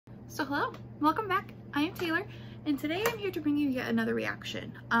So hello, welcome back. I am Taylor, and today I'm here to bring you yet another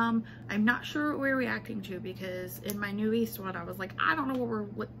reaction. I'm not sure what we're reacting to because in my New East one I was like, I don't know what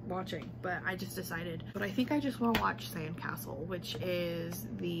we're watching, but I just decided. But I think I just want to watch Sandcastle, which is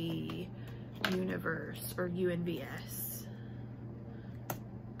the Unvs or Unvs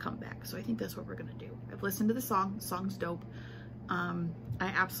comeback. So I think that's what we're gonna do. I've listened to the song. The song's dope. I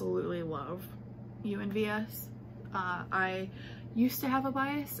absolutely love Unvs. I used to have a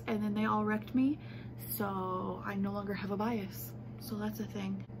bias and then they all wrecked me, so I no longer have a bias, so that's a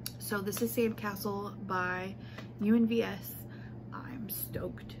thing. So this is Sandcastle by Unvs. I'm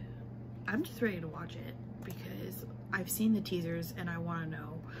stoked. I'm just ready to watch it because I've seen the teasers and I want to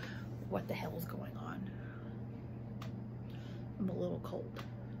know what the hell is going on. I'm a little cold.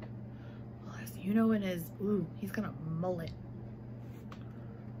 Well, as you know, in his he's got a mullet.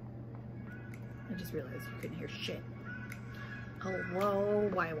 I just realized you couldn't hear shit. Hello,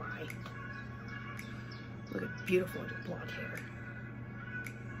 why? Look at beautiful blonde hair.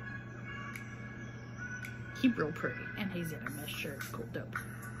 He real pretty, and he's in a mesh shirt. Cool, dope.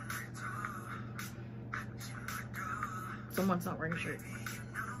 Someone's not wearing a shirt.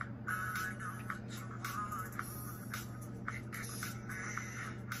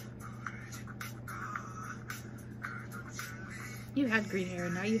 You had green hair,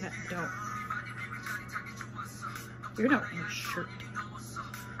 and now you don't. You're not wearing a shirt.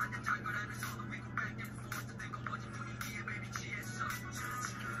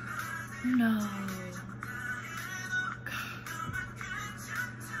 No.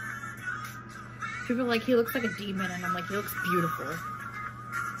 People are like, he looks like a demon, and I'm like, he looks beautiful.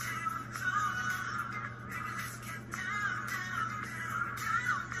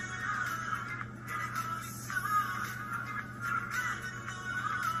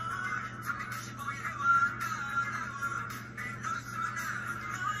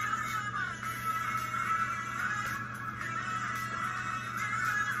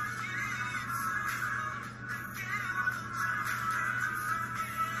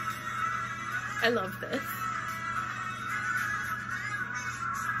 I love this.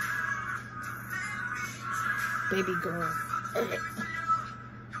 Baby girl.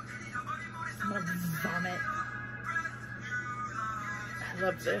 I'm gonna vomit. I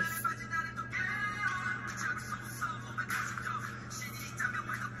love this.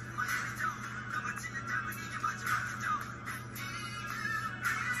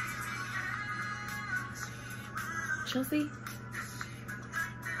 Chelsea?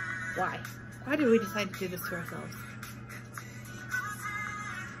 Why? Why did we decide to do this to ourselves?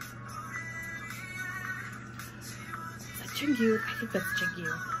 Is that Jingyu? I think that's Jingyu.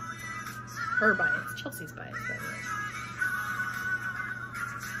 Her bias. Chelsea's bias, by the way.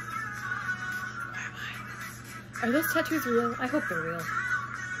 Why? Are those tattoos real? I hope they're real.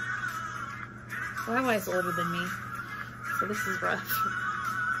 YY is older than me, so this is rough.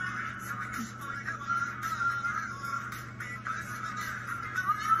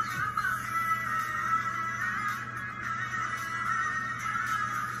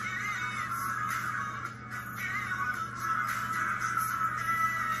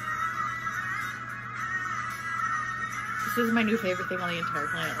 This is my new favorite thing on the entire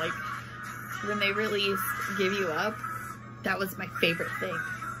planet. Like, when they released Give You Up, that was my favorite thing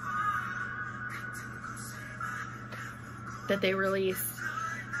that they released.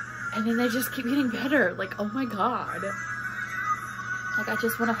 And then they just keep getting better. Like, oh my god. Like, I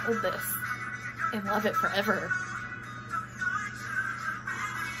just want to hold this and love it forever.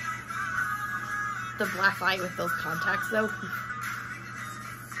 The black light with those contacts, though.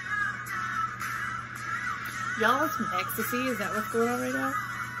 Y'all want some ecstasy? Is that what's going on right now?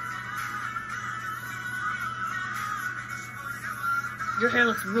 Your hair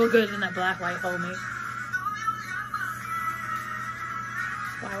looks real good in that black light, homie.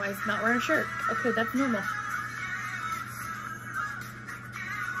 YY's not wearing a shirt. Okay, that's normal.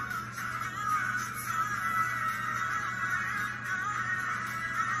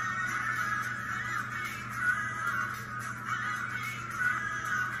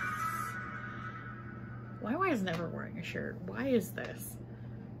 YY is never wearing a shirt. Why is this?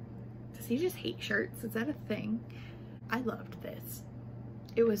 Does he just hate shirts? Is that a thing? I loved this.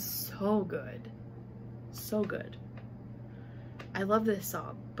 It was so good. So good. I love this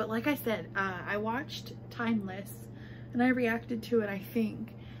song. But like I said, I watched Timeless and I reacted to it, I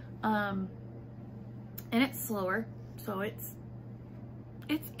think. And it's slower, so it's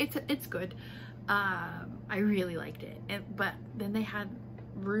good. I really liked it. But then they had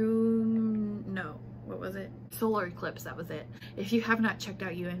what was it? Solar Eclipse, that was it. If you have not checked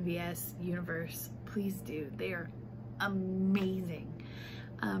out Unvs, please do. They are amazing.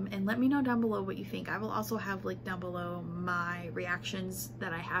 And let me know down below what you think. I will also have linked down below my reactions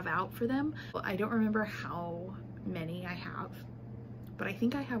that I have out for them. I don't remember how many I have, but I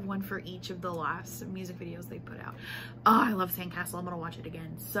think I have one for each of the last music videos they put out. Oh, I love Sandcastle. I'm gonna watch it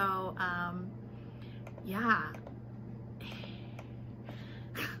again. So yeah.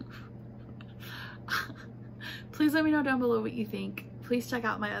 Please let me know down below what you think. Please check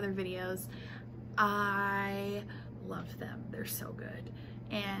out my other videos. I love them. They're so good.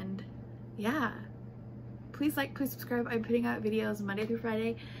 And yeah, please like, please subscribe. I'm putting out videos Monday through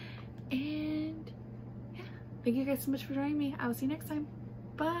Friday. And yeah, thank you guys so much for joining me. I will see you next time.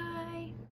 Bye.